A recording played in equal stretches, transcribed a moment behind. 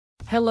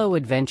Hello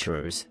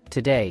adventurers,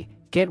 today,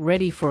 get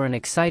ready for an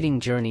exciting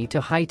journey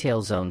to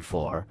Hytale Zone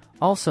 4,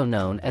 also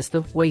known as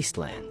the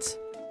Wastelands.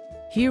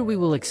 Here we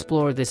will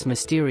explore this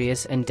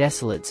mysterious and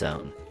desolate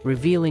zone,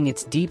 revealing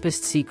its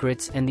deepest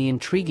secrets and the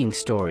intriguing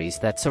stories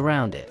that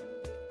surround it.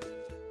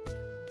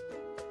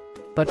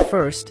 But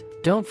first,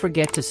 don't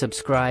forget to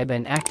subscribe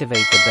and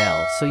activate the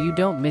bell so you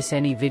don't miss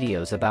any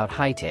videos about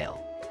Hytale.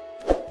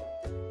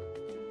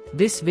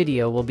 This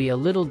video will be a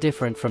little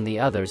different from the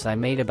others I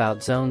made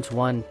about Zones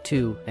 1,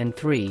 2, and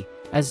 3,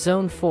 as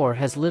Zone 4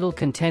 has little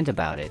content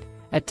about it.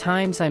 At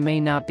times I may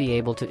not be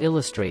able to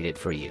illustrate it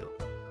for you.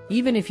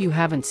 Even if you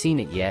haven't seen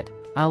it yet,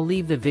 I'll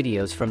leave the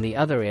videos from the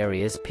other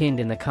areas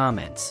pinned in the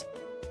comments.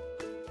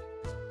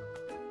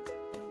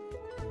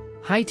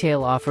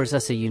 Hytale offers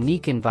us a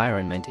unique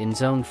environment in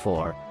Zone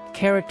 4,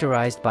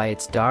 characterized by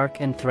its dark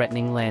and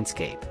threatening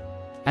landscape.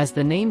 As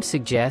the name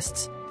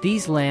suggests,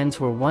 these lands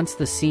were once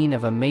the scene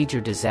of a major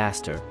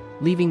disaster,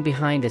 leaving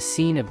behind a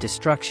scene of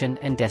destruction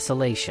and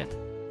desolation.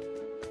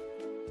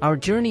 Our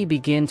journey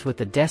begins with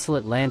the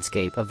desolate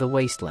landscape of the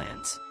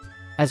Wastelands.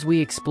 As we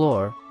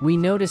explore, we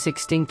notice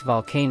extinct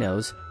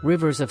volcanoes,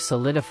 rivers of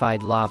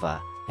solidified lava,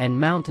 and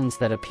mountains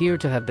that appear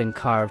to have been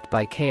carved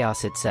by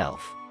chaos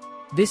itself.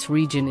 This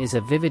region is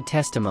a vivid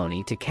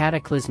testimony to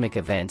cataclysmic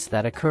events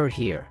that occur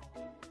here.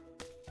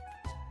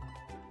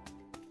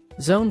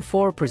 Zone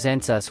 4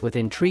 presents us with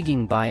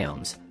intriguing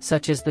biomes,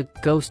 such as the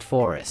ghost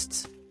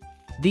forests.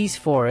 These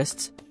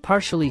forests,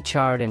 partially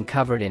charred and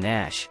covered in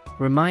ash,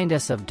 remind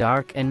us of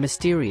dark and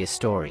mysterious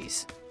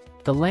stories.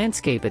 The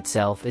landscape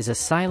itself is a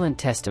silent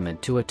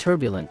testament to a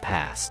turbulent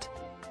past.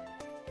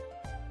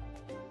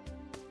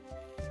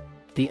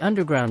 The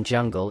underground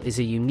jungle is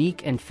a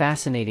unique and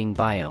fascinating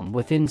biome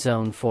within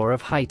Zone 4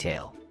 of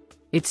Hytale.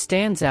 It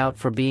stands out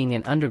for being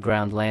an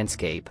underground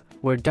landscape,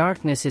 where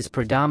darkness is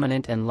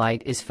predominant and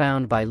light is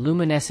found by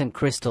luminescent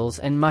crystals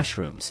and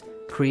mushrooms,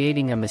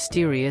 creating a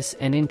mysterious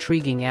and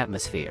intriguing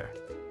atmosphere.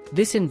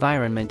 This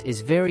environment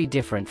is very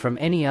different from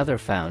any other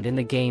found in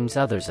the game's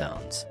other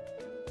zones.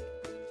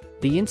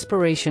 The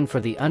inspiration for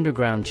the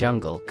underground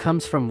jungle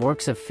comes from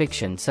works of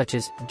fiction such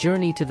as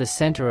Journey to the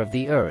Center of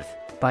the Earth,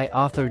 by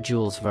author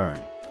Jules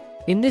Verne.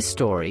 In this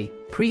story,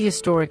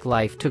 prehistoric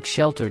life took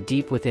shelter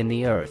deep within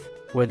the earth,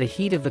 where the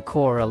heat of the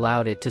core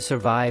allowed it to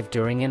survive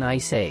during an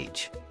ice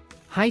age.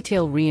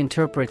 Hytale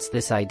reinterprets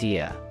this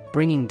idea,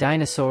 bringing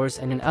dinosaurs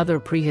and other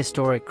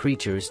prehistoric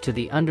creatures to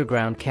the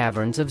underground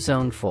caverns of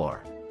Zone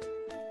 4.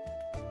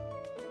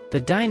 The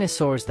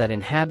dinosaurs that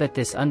inhabit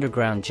this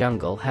underground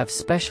jungle have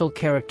special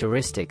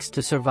characteristics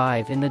to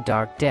survive in the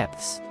dark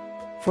depths.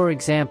 For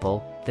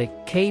example, the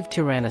cave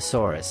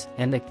Tyrannosaurus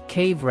and the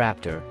cave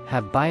raptor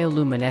have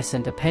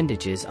bioluminescent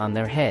appendages on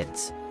their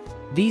heads.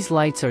 These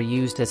lights are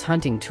used as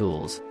hunting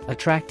tools,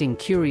 attracting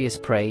curious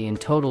prey in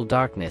total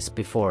darkness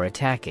before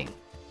attacking.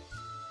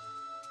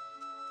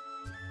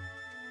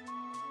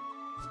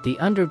 The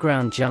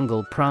underground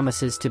jungle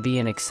promises to be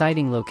an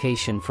exciting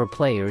location for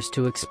players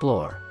to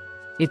explore.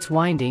 Its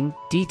winding,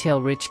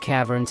 detail-rich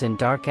caverns and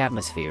dark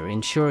atmosphere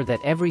ensure that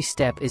every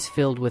step is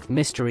filled with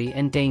mystery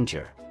and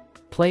danger.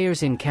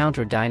 Players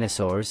encounter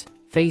dinosaurs,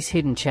 face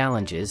hidden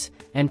challenges,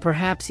 and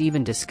perhaps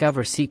even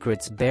discover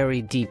secrets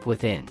buried deep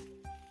within.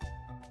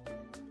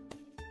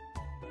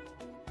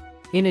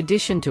 In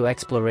addition to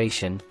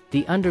exploration,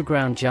 the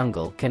underground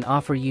jungle can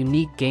offer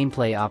unique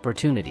gameplay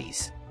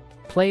opportunities.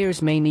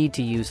 Players may need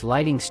to use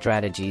lighting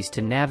strategies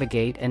to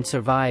navigate and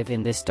survive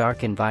in this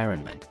dark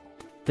environment.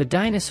 The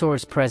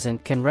dinosaurs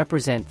present can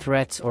represent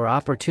threats or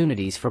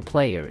opportunities for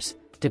players,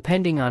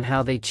 depending on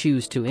how they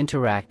choose to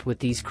interact with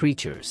these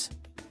creatures.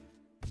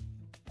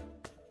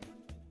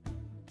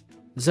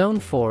 Zone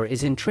 4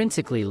 is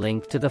intrinsically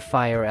linked to the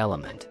fire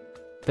element.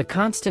 The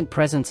constant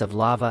presence of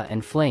lava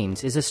and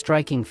flames is a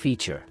striking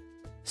feature.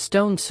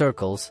 Stone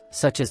circles,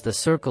 such as the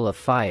Circle of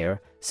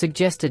Fire,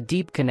 suggest a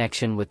deep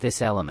connection with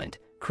this element,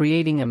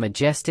 creating a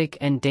majestic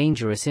and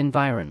dangerous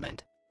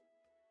environment.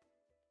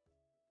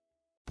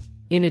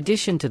 In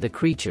addition to the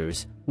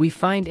creatures, we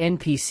find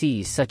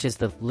NPCs such as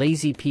the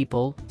lazy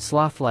people,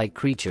 sloth-like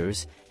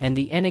creatures, and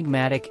the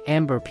enigmatic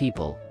amber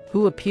people,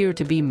 who appear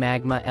to be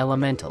magma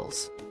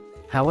elementals.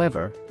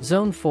 However,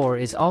 Zone 4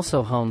 is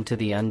also home to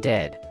the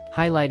undead,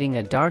 highlighting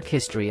a dark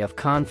history of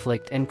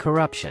conflict and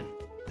corruption.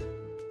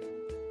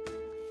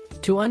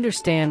 To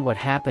understand what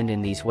happened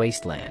in these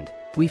wastelands,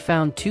 we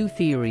found two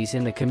theories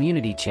in the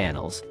community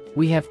channels.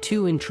 We have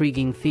two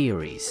intriguing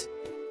theories.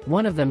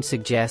 One of them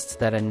suggests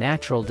that a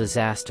natural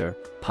disaster,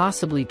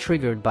 possibly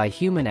triggered by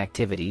human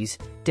activities,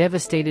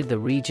 devastated the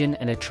region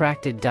and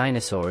attracted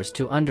dinosaurs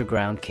to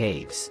underground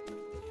caves.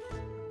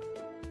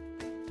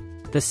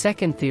 The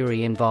second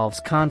theory involves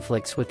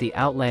conflicts with the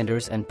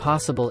Outlanders and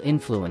possible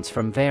influence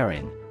from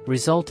Varin,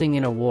 resulting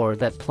in a war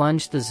that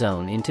plunged the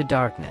zone into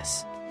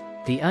darkness.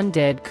 The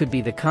undead could be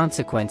the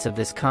consequence of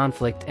this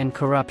conflict and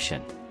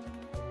corruption.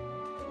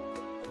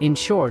 In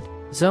short,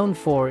 Zone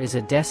 4 is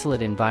a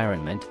desolate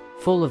environment,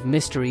 full of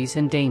mysteries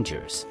and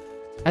dangers.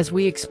 As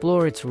we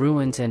explore its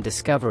ruins and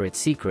discover its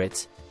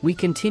secrets, We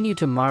continue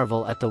to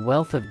marvel at the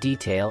wealth of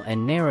detail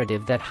and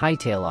narrative that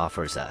Hytale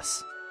offers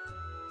us.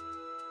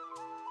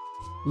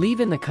 Leave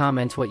in the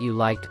comments what you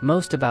liked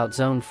most about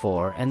Zone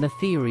 4 and the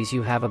theories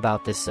you have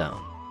about this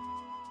zone.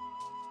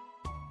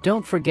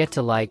 Don't forget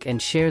to like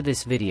and share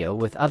this video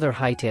with other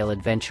Hytale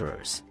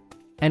adventurers.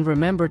 And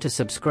remember to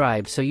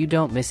subscribe so you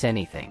don't miss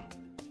anything.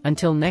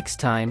 Until next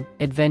time,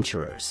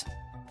 adventurers.